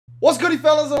What's goody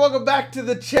fellas, and welcome back to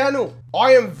the channel.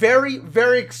 I am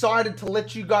very excited to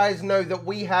let you guys know that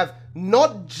we have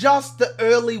not just the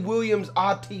early Williams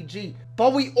RTG,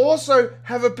 but we also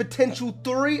have a potential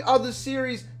 3 other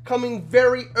series coming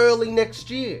very early next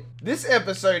year. This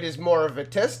episode is more of a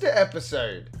tester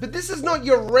episode, but this is not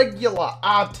your regular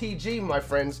RTG, my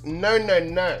friends. No.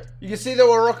 You can see that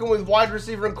we're rocking with wide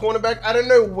receiver and cornerback. I don't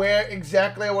know where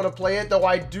exactly I want to play it, though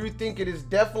I do think it is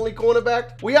definitely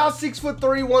cornerback. We are 6'3",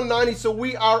 190, so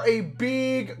we are a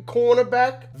big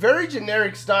cornerback. Very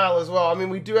generic style as well. I mean,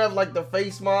 we do have like the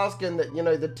face mask and the, you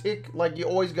know, the tick. Like, you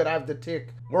always gotta have the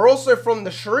tick. We're also from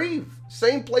the Shreve,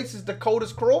 same place as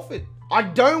Dakota's Crawford. I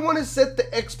don't want to set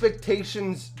the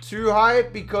expectations too high,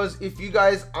 because if you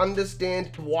guys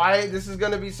understand why this is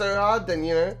going to be so hard, then,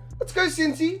 you know, let's go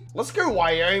Cincy. Let's go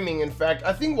Wyoming, in fact.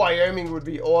 I think Wyoming would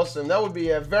be awesome. That would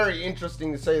be very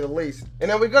interesting, to say the least. And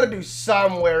then we got to do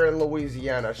somewhere in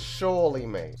Louisiana, surely,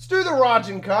 mate. Let's do the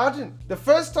Rajin Cajun. The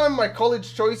first time my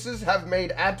college choices have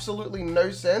made absolutely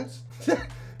no sense,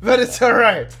 but it's all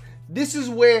right. This is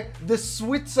where the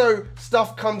SWITZOS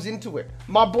stuff comes into it.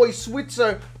 My boy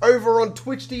SWITZOS over on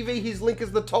Twitch TV, his link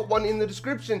is the top one in the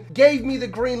description, gave me the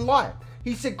green light.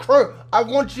 He said, Crow, I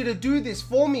want you to do this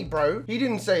for me, bro. He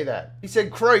didn't say that. He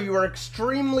said, Crow, you are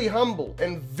extremely humble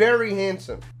and very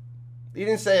handsome. He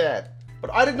didn't say that.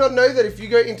 But I did not know that if you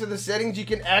go into the settings, you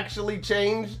can actually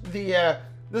change the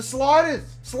sliders.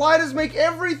 Sliders make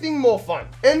everything more fun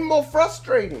and more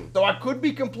frustrating. So I could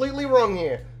be completely wrong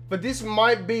here, but this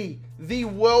might be the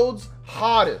world's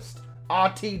hardest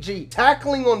RTG.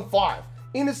 Tackling on 5.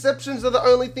 Interceptions are the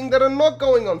only thing that are not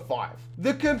going on 5.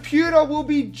 The computer will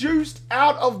be juiced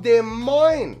out of their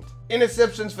mind.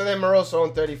 Interceptions for them are also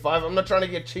on 35. I'm not trying to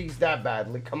get cheesed that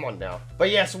badly. Come on now. But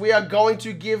yes, we are going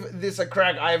to give this a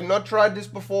crack. I have not tried this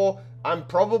before. I'm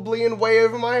probably in way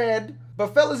over my head.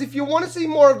 But fellas, if you want to see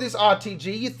more of this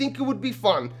RTG, you think it would be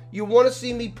fun, you want to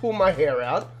see me pull my hair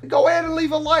out, go ahead and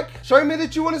leave a like. Show me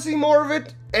that you want to see more of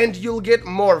it, and you'll get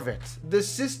more of it. The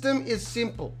system is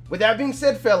simple. With that being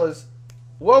said, fellas,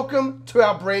 welcome to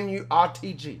our brand new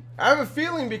RTG. I have a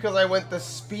feeling, because I went the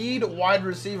speed wide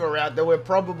receiver route, that we're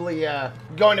probably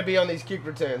going to be on these kick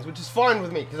returns, which is fine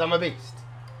with me, because I'm a beast.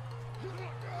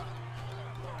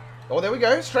 Oh, there we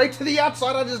go. Straight to the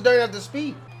outside. I just don't have the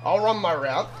speed. I'll run my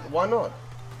route. Why not?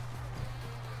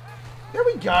 There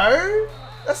we go.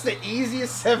 That's the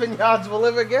easiest 7 yards we'll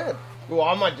ever get. Oh,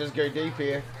 I might just go deep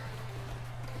here.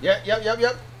 Yep.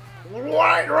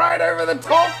 Right over the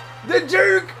top. The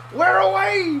Duke. We're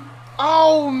away.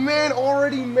 Oh, man.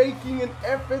 Already making an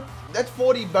effort. That's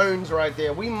 40 bones right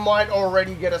there. We might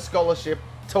already get a scholarship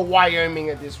to Wyoming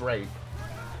at this rate.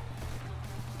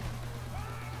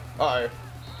 Uh-oh.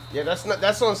 Yeah,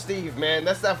 that's on Steve, man.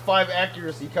 That's that 5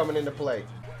 accuracy coming into play.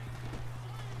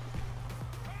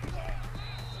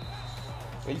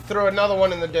 You threw another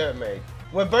one in the dirt, mate.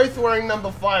 We're both wearing number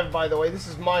 5, by the way. This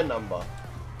is my number.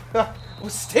 Well,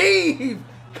 Steve!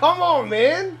 Come on,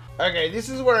 man! Okay, this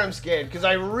is where I'm scared, because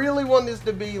I really want this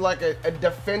to be like a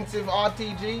defensive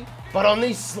RTG. But on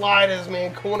these sliders,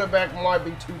 man, cornerback might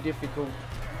be too difficult.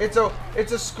 It's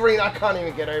a screen. I can't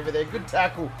even get over there. Good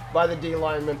tackle by the D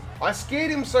lineman. I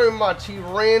scared him so much, he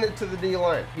ran it to the D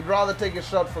line. He'd rather take a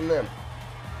shot from them.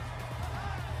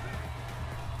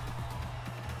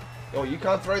 Oh, you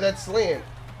can't throw that slant.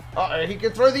 Uh-oh, he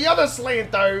can throw the other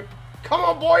slant, though. Come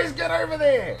on, boys, get over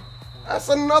there. That's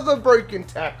another broken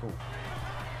tackle.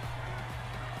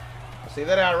 See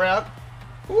that out route?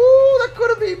 Ooh, that could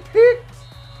have been picked.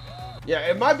 Yeah,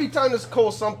 it might be time to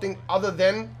call something other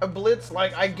than a blitz.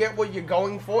 Like, I get what you're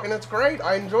going for, and it's great.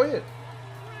 I enjoy it.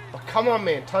 But come on,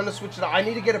 man. Time to switch it up. I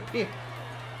need to get a pick.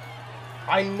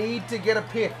 I need to get a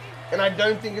pick, and I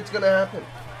don't think it's going to happen.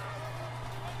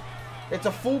 It's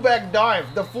a fullback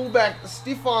dive. The fullback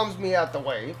stiff arms me out the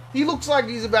way. He looks like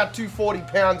he's about 240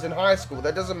 pounds in high school.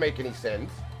 That doesn't make any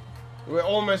sense. We're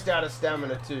almost out of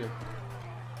stamina, too.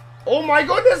 Oh, my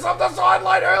goodness. Off the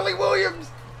sideline, early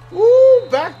Williams. Ooh,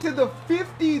 back to the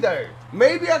 50 though.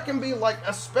 Maybe I can be like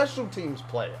a special teams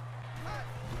player.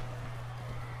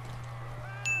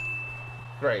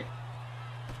 Great.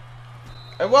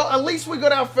 And well, at least we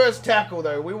got our first tackle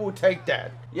though. We will take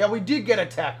that. Yeah, we did get a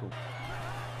tackle.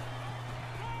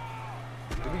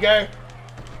 Here we go.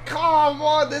 Come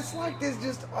on, there's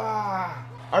just I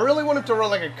really wanted to run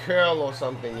like a curl or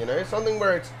something, you know? Something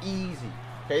where it's easy.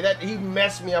 Okay, he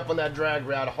messed me up on that drag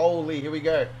route. Holy, here we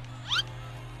go.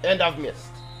 And I've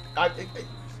missed.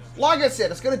 Like I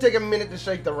said, it's going to take a minute to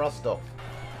shake the rust off.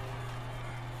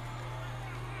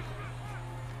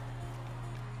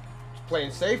 Just playing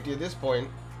safety at this point.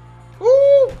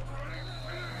 Woo!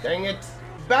 Dang it.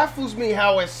 baffles me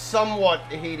how we're somewhat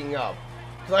heating up.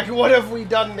 Like, what have we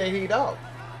done to heat up?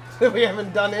 We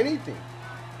haven't done anything.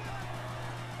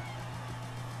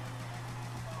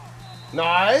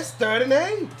 Nice, 3rd and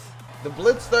 8. The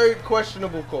blitz, though,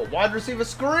 questionable call. Wide receiver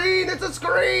screen, it's a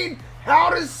screen! How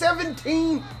does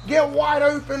 17 get wide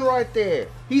open right there?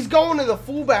 He's going to the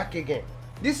fullback again.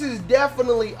 This is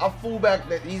definitely a fullback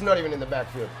that he's not even in the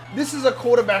backfield. This is a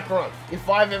quarterback run, if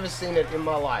I've ever seen it in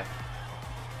my life.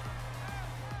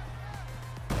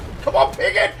 Come on,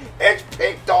 Pickett! It's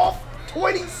picked off!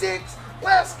 26!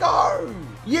 Let's go!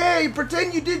 Yay,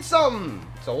 pretend you did something!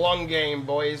 It's a long game,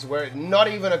 boys. We're not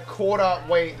even a quarter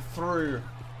way through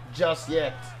just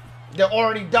yet. They're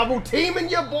already double teaming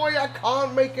you, boy. I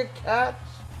can't make a catch.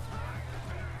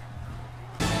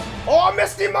 Oh, I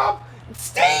messed him up.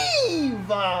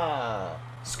 Steve!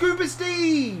 Scuba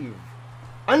Steve.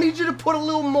 I need you to put a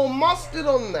little more mustard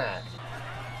on that.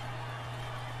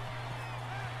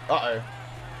 Uh-oh.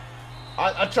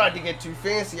 I tried to get too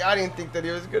fancy. I didn't think that he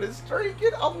was going to streak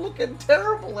it. I'm looking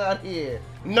terrible out here.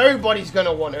 Nobody's going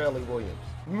to want early Williams.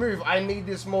 Move. I need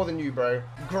this more than you, bro.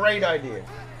 Great idea.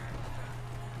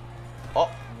 Oh,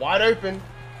 wide open.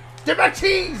 Dip my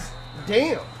cheese!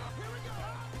 Damn.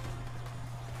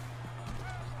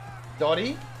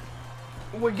 Dottie.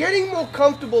 We're getting more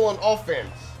comfortable on offense.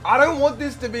 I don't want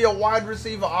this to be a wide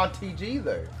receiver RTG,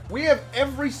 though. We have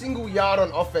every single yard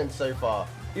on offense so far.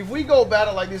 If we go about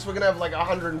it like this, we're going to have like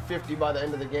 150 by the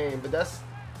end of the game. But that's...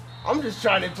 I'm just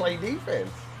trying to play defense.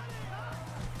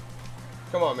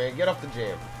 Come on, man. Get off the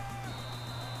jam.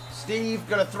 Steve,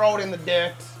 gonna throw it in the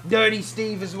dirt. Dirty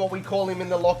Steve is what we call him in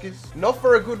the lockers. Not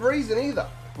for a good reason either.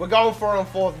 We're going for it on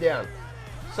 4th down.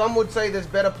 Some would say there's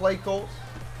better play calls.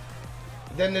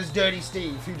 Then there's Dirty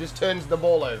Steve, who just turns the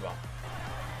ball over.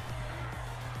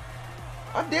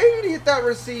 I dare you to hit that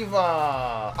receiver.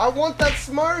 I want that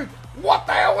smoke. What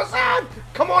the hell was that?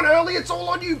 Come on, Early. It's all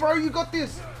on you, bro. You got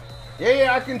this.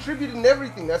 Yeah, I contributed in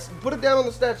everything. Put it down on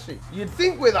the stat sheet. You'd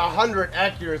think with 100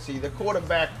 accuracy, the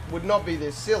quarterback would not be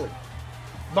this silly.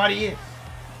 But he is.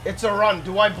 It's a run.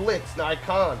 Do I blitz? No, I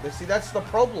can't. See, that's the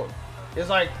problem. It's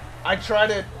like, I could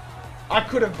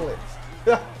have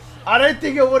blitzed. I don't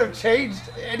think it would have changed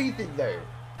anything, though.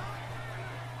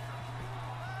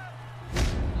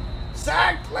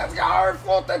 Sacked. Let's go.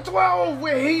 4th and 12.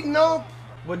 We're heating up.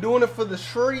 We're doing it for the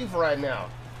Shreve right now.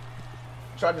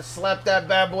 Tried to slap that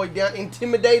bad boy down,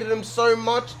 intimidated him so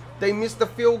much, they missed the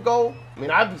field goal. I mean,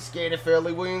 I'd be scared if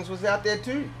Early Williams was out there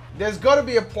too. There's got to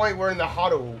be a point where in the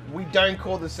huddle, we don't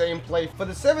call the same play. For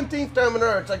the 17th time in a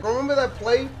row, it's like, remember that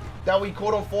play that we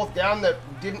called on 4th down that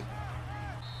didn't...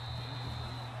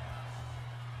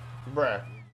 Bruh.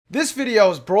 This video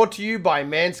is brought to you by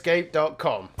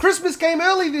Manscaped.com. Christmas came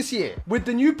early this year with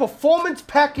the new Performance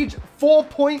Package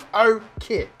 4.0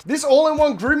 kit. This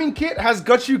all-in-one grooming kit has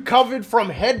got you covered from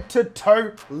head to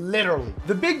toe, literally.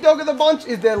 The big dog of the bunch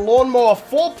is their Lawnmower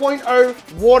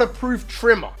 4.0 waterproof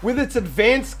trimmer. With its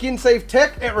advanced skin-safe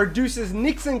tech, it reduces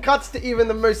nicks and cuts to even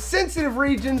the most sensitive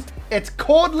regions. It's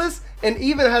cordless and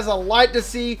even has a light to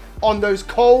see on those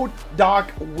cold,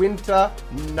 dark winter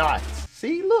nights.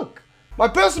 See, look. My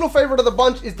personal favorite of the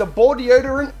bunch is the Ball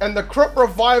Deodorant and the Crop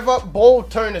Reviver Ball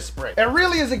Toner Spray. It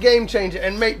really is a game changer,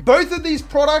 and mate, both of these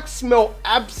products smell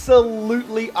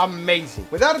absolutely amazing.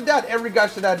 Without a doubt, every guy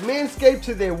should add Manscaped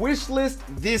to their wish list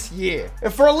this year.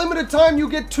 And for a limited time, you'll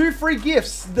get 2 free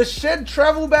gifts: the Shed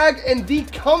Travel Bag and the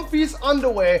comfiest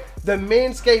underwear, the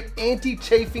Manscaped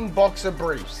Anti-Chafing Boxer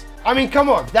Briefs. I mean, come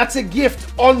on, that's a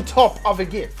gift on top of a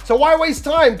gift. So why waste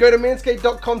time? Go to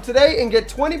manscaped.com today and get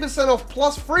 20% off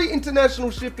plus free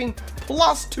international shipping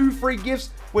plus 2 free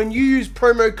gifts when you use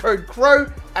promo code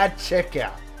CROW at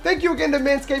checkout. Thank you again to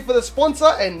Manscaped for the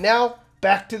sponsor, and now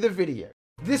back to the video.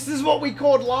 This is what we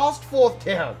called last 4th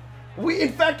down.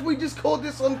 In fact, we just called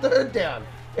this on 3rd down,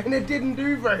 and it didn't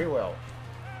do very well.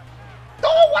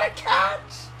 Oh, what a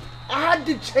catch! I had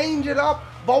to change it up,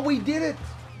 but we did it.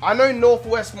 I know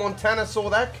Northwest Montana saw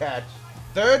that catch.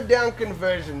 3rd down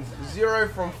conversions, 0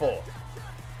 from 4.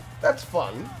 That's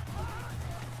fun.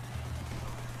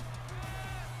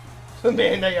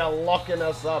 Man, they are locking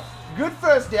us up. Good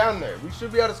 1st down though. We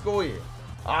should be able to score here.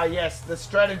 Ah yes, the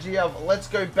strategy of let's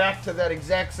go back to that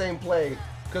exact same play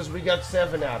because we got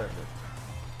 7 out of it.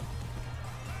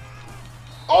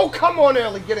 Oh, come on,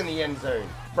 Early. Get in the end zone.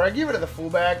 Bro, give it to the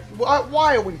fullback.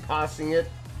 Why are we passing it?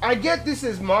 I get this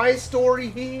is my story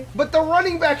here, but the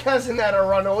running back hasn't had a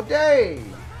run all day.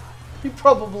 He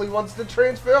probably wants to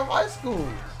transfer high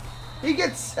schools. He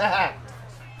gets sacked.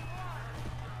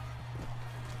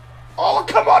 Oh,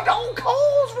 come on, don't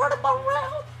calls, run him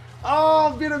around.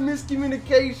 Oh, a bit of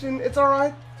miscommunication. It's all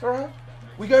right, it's all right.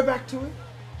 We go back to it.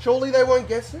 Surely they won't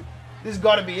guess it. This has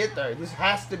got to be it, though. This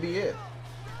has to be it.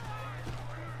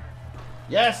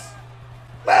 Yes.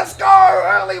 Let's go!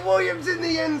 Early Williams in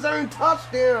the end zone.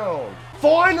 Touchdown.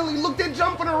 Finally, look, they're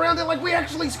jumping around. They're like, we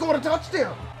actually scored a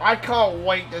touchdown. I can't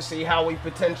wait to see how we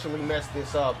potentially mess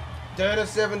this up. 3rd and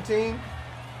 17.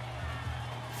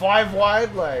 5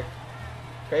 wide, like.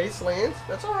 Okay, slants.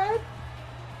 That's all right.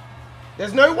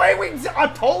 There's no way we... I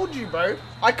told you, bro.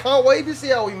 I can't wait to see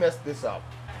how we mess this up.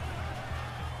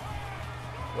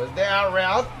 Was there our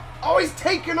route? Oh, he's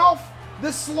taken off.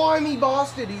 The slimy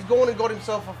bastard. He's gone and got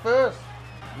himself a first.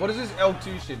 What does this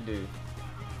L2 shit do?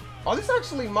 Oh, this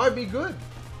actually might be good.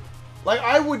 Like,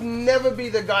 I would never be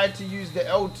the guy to use the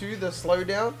L2, the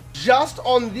slowdown. Just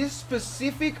on this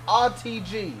specific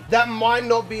RTG, that might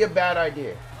not be a bad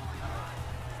idea.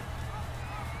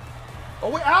 Oh,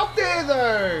 we're out there,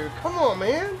 though. Come on,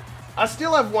 man. I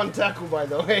still have 1 tackle, by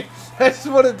the way. I just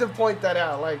wanted to point that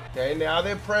out. Like, okay, now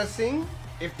they're pressing.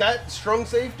 If that strong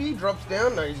safety drops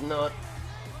down, no, he's not.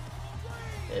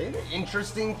 Okay,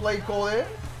 interesting play call there.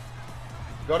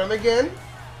 Got him again.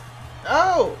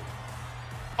 Oh.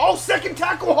 Oh, second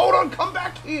tackle. Hold on. Come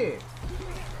back here.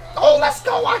 Oh, let's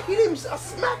go. I hit him. I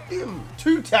smacked him.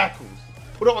 2 tackles.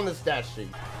 Put it on the stat sheet.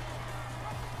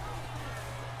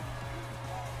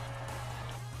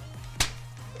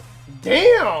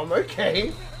 Damn.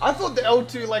 Okay. I thought the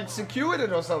L2 like secured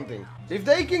it or something. If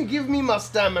they can give me my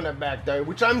stamina back though,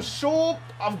 which I'm sure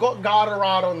I've got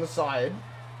Garderard on the side,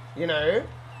 you know,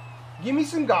 give me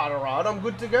some Garderard. I'm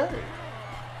good to go.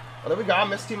 Oh, there we go. I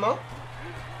messed him up.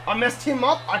 I messed him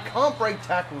up. I can't break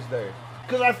tackles though,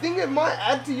 because I think it might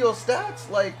add to your stats.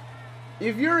 Like,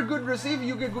 if you're a good receiver,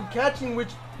 you get good catching, which,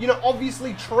 you know,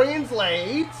 obviously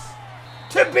translates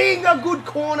to being a good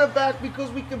cornerback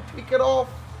because we can pick it off.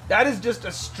 That is just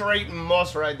a straight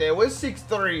moss right there. We're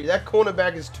 6'3". That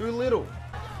cornerback is too little.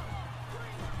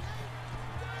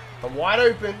 I'm wide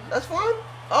open. That's fine.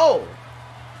 Oh,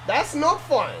 that's not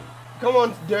fine. Come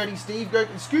on, Dirty Steve. Go.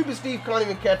 Scuba Steve can't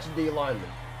even catch a D lineman.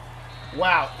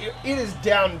 Wow, it is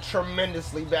down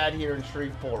tremendously bad here in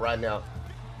Shreveport right now.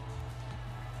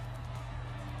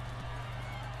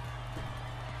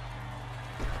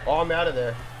 Oh, I'm out of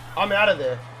there. I'm out of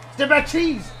there. Step back,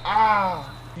 cheese.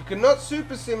 Ah. You cannot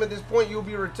super sim at this point. You'll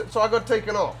be so I got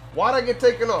taken off. Why'd I get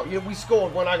taken off? Yeah, we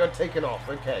scored when I got taken off.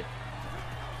 Okay.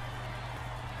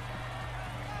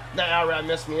 That out route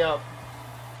messed me up.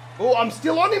 Oh, I'm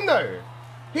still on him though.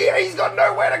 He's got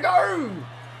nowhere to go.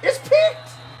 It's picked.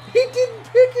 He didn't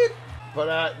pick it.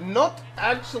 But not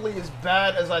actually as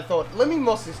bad as I thought. Let me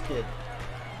moss this kid.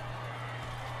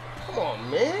 Come on,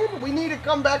 man. We need to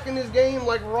come back in this game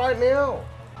like right now.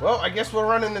 Well, I guess we're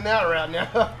running the out route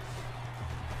now.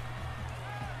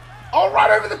 Oh,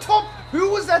 right over the top.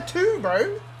 Who was that to,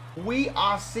 bro? We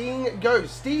are seeing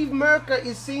ghosts. Steve Merker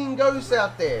is seeing ghosts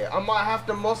out there. I might have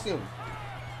to moss him.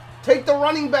 Take the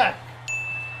running back.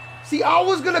 See, I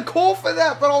was going to call for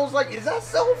that, but I was like, is that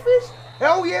selfish?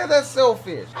 Hell yeah, that's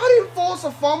selfish. I didn't force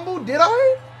a fumble, did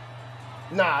I?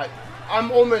 Nah, I'm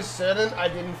almost certain I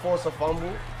didn't force a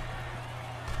fumble.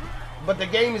 But the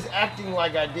game is acting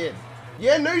like I did.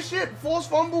 Yeah, no shit. Force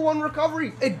fumble, 1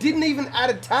 recovery. It didn't even add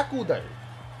a tackle, though.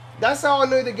 That's how I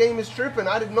know the game is tripping.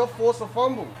 I did not force a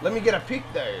fumble. Let me get a pick,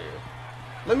 though.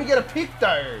 Let me get a pick,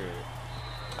 though.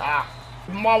 Ah,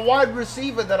 my wide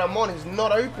receiver that I'm on is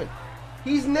not open.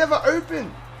 He's never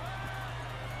open.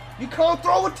 You can't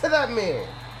throw it to that man.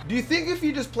 Do you think if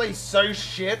you just play so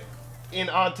shit in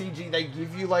RTG, they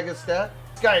give you like a stat?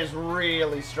 This guy is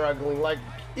really struggling. Like,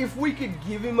 if we could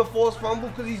give him a forced fumble,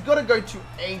 because he's got to go to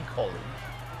a college.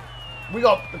 We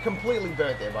got completely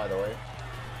burnt there, by the way.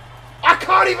 I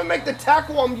can't even make the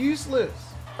tackle. I'm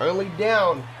useless. Only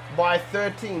down by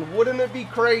 13. Wouldn't it be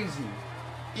crazy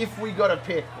if we got a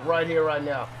pick right here, right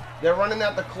now? They're running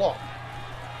out the clock.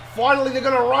 Finally, they're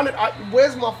going to run it.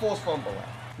 Where's my forced fumble at?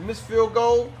 Missed field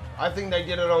goal. I think they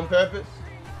did it on purpose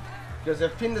because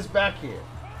they've pinned us back here.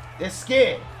 They're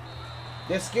scared.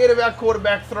 They're scared of our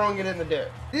quarterback throwing it in the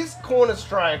dirt. This corner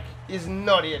strike is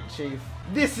not it, Chief.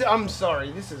 I'm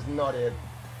sorry. This is not it.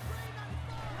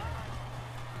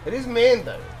 It is man,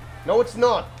 though. No, it's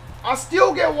not. I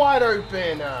still get wide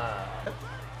open.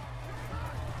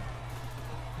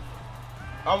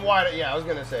 I'm wide. Yeah, I was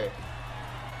going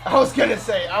to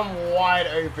say, I'm wide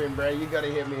open, bro. You got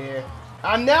to hit me here.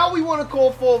 And now we want to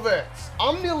call 4 verts.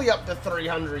 I'm nearly up to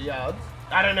 300 yards.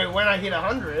 I don't know when I hit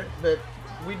 100, but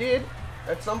we did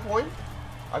at some point.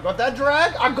 I got that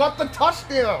drag. I got the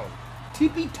touchdown.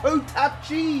 Tippy toe tap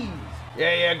cheese.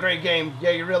 Yeah, great game. Yeah,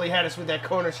 you really had us with that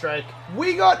corner strike.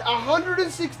 We got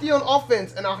 160 on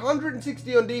offense and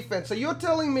 160 on defense. So you're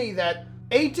telling me that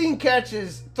 18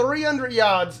 catches, 300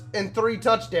 yards, and 3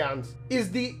 touchdowns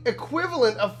is the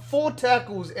equivalent of 4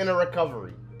 tackles and a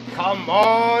recovery. Come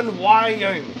on,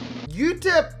 Wyoming.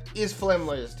 UTEP is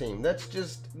Flemlo's team. That's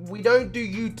just, we don't do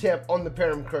UTEP on the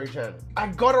PerramCrowe channel. I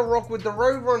gotta rock with the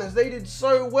Roadrunners. They did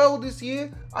so well this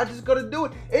year. I just gotta do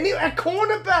it. Anyway, a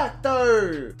cornerback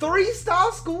though.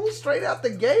 3-star school straight out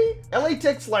the gate. LA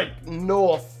Tech's like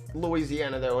North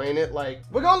Louisiana though, ain't it? Like,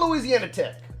 we're going Louisiana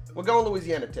Tech. We're going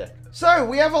Louisiana Tech. So,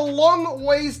 we have a long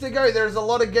ways to go. There's a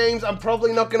lot of games. I'm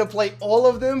probably not going to play all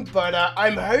of them, but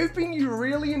I'm hoping you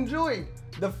really enjoyed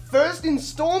the first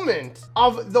installment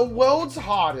of the world's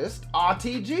hardest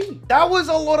RTG. That was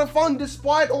a lot of fun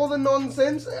despite all the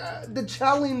nonsense. The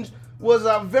challenge was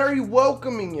very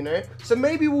welcoming, you know. So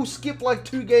maybe we'll skip like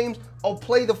 2 games. I'll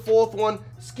play the 4th one,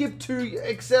 skip 2,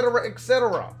 etc,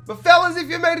 etc. But fellas, if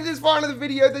you made it this far into the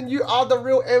video, then you are the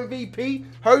real MVP.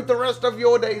 Hope the rest of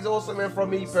your day is awesome. And from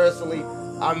me personally,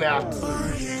 I'm out.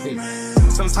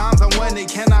 Peace. Sometimes I wonder,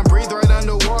 can I breathe right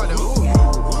underwater?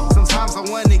 Sometimes I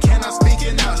wonder, can I speak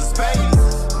in outer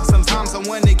space? Sometimes I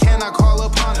wonder, can I call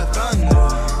upon the thunder?